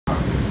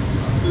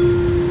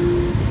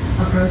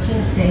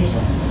Approaching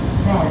station.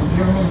 Then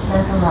you're in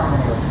Central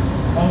Avenue.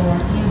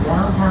 ASU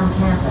Downtown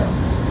Campus.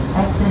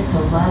 Exit to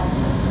left.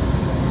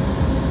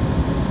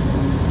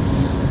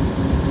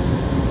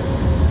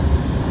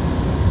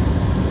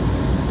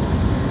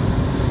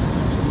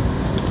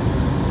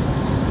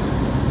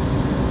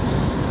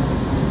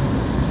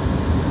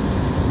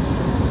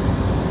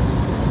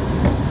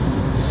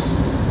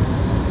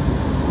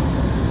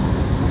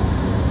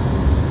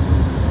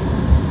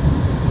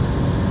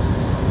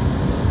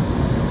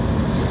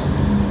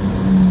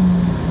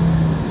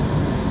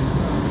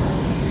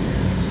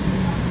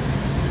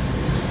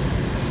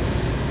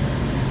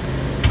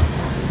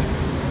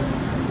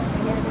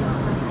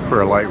 For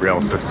a light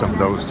rail system,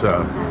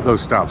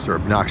 those stops are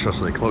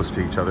obnoxiously close to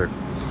each other.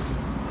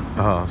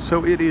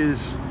 So it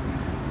is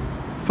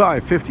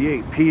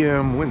 5:58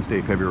 p.m.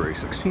 Wednesday, February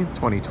 16th,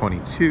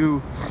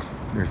 2022.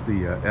 There's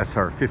the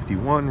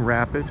SR51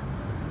 Rapid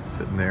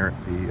sitting there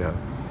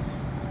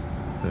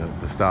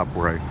at the stop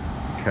where I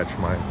catch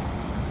my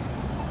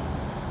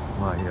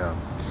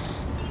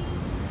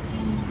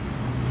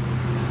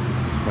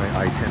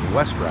I-10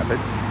 West Rapid.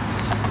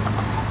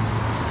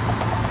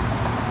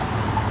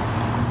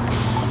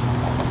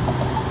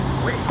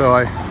 So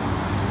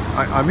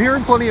I'm here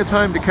in plenty of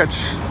time to catch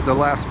the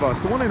last bus,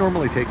 the one I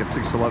normally take at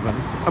 6:11.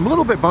 I'm a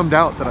little bit bummed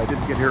out that I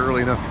didn't get here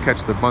early enough to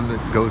catch the one that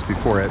goes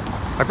before it.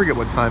 I forget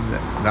what time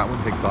that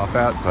one takes off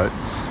at, but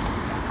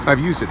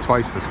I've used it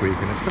twice this week,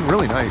 and it's been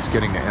really nice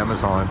getting to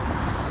Amazon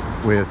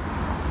with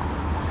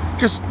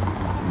just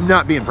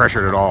not being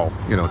pressured at all,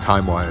 you know,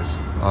 time-wise,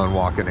 on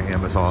walking to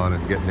Amazon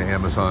and getting to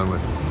Amazon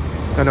with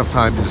enough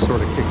time to just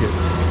sort of kick it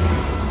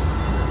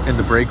in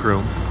the break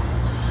room.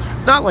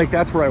 Not like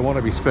that's where I want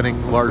to be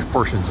spending large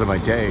portions of my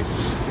day,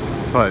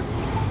 but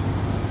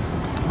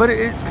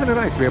it's kind of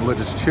nice to be able to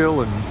just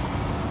chill. And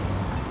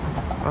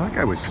I think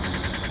I was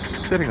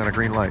sitting on a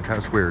green light. Kind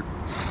of weird.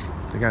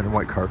 The guy in the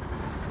white car.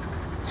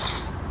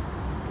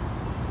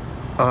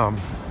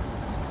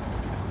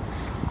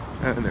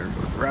 And there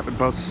goes the rapid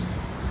bus.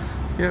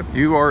 Yep,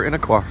 you are in a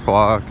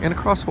crosswalk. In a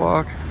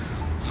crosswalk.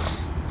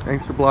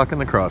 Thanks for blocking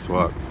the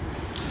crosswalk.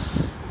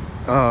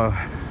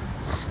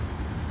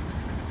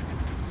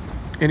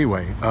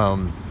 Anyway,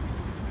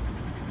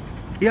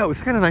 yeah, it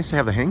was kind of nice to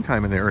have the hang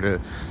time in there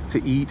to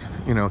eat,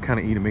 you know, kind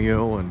of eat a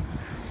meal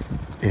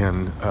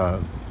and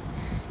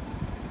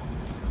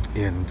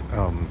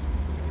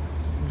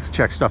just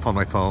check stuff on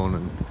my phone.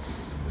 And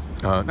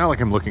not like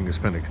I'm looking to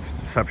spend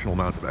exceptional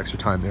amounts of extra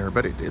time there,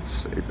 but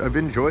I've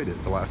enjoyed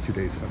it the last 2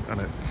 days that I've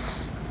done it.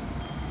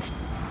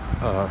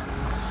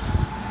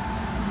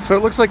 So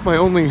it looks like my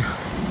only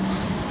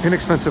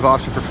inexpensive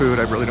option for food,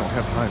 I really don't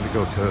have time to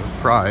go to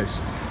Fry's.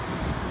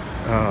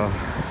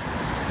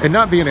 And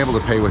not being able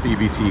to pay with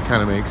EBT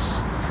kind of makes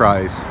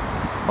Fry's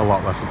a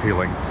lot less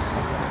appealing.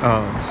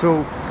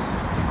 So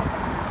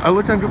I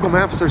looked on Google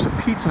Maps. There's a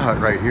Pizza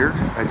Hut right here.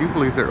 I do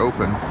believe they're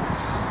open.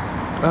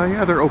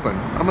 Yeah, they're open.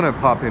 I'm gonna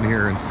pop in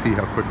here and see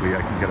how quickly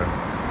I can get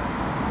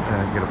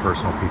a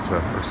personal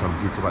pizza or some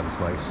pizza by the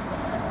slice.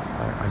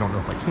 I don't know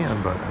if I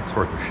can, but it's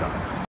worth a shot.